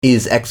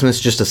Is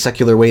Xmas just a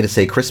secular way to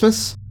say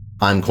Christmas?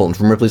 I'm Colton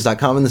from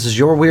Ripley's.com, and this is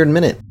your Weird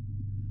Minute.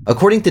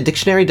 According to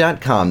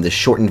Dictionary.com, this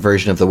shortened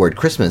version of the word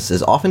Christmas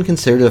is often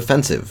considered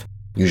offensive,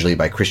 usually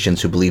by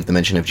Christians who believe the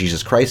mention of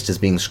Jesus Christ is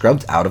being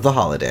scrubbed out of the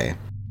holiday.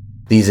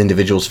 These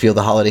individuals feel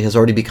the holiday has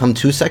already become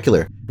too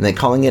secular, and that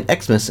calling it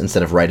Xmas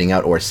instead of writing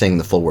out or saying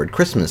the full word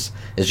Christmas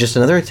is just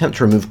another attempt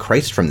to remove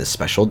Christ from this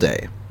special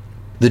day.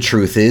 The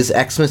truth is,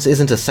 Xmas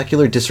isn't a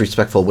secular,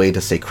 disrespectful way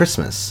to say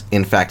Christmas.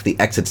 In fact, the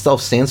X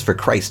itself stands for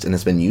Christ and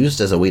has been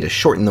used as a way to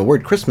shorten the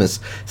word Christmas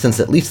since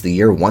at least the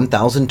year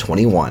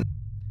 1021.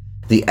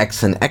 The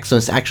X in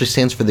Xmas actually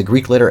stands for the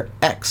Greek letter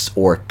X,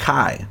 or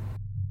Chi.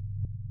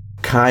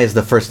 Chi is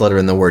the first letter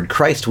in the word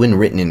Christ when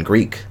written in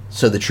Greek.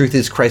 So the truth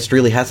is, Christ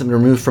really hasn't been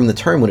removed from the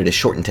term when it is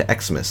shortened to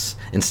Xmas.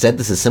 Instead,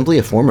 this is simply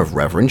a form of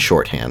reverent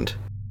shorthand.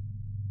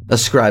 A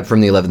scribe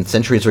from the 11th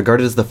century is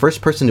regarded as the first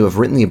person to have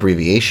written the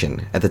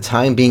abbreviation, at the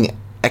time being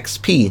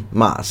XP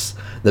Mas,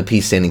 the P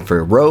standing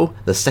for rho,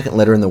 the second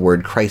letter in the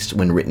word Christ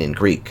when written in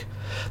Greek.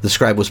 The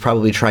scribe was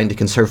probably trying to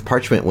conserve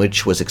parchment,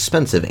 which was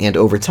expensive, and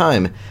over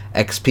time,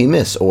 XP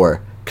Mis,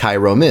 or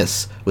Chi-Rho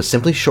Mis, was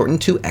simply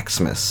shortened to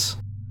Xmas.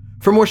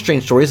 For more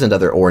strange stories and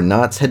other or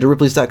nots, head to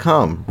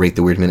Ripley's.com, rate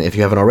the Weird Minute if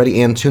you haven't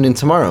already, and tune in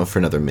tomorrow for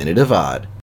another Minute of Odd.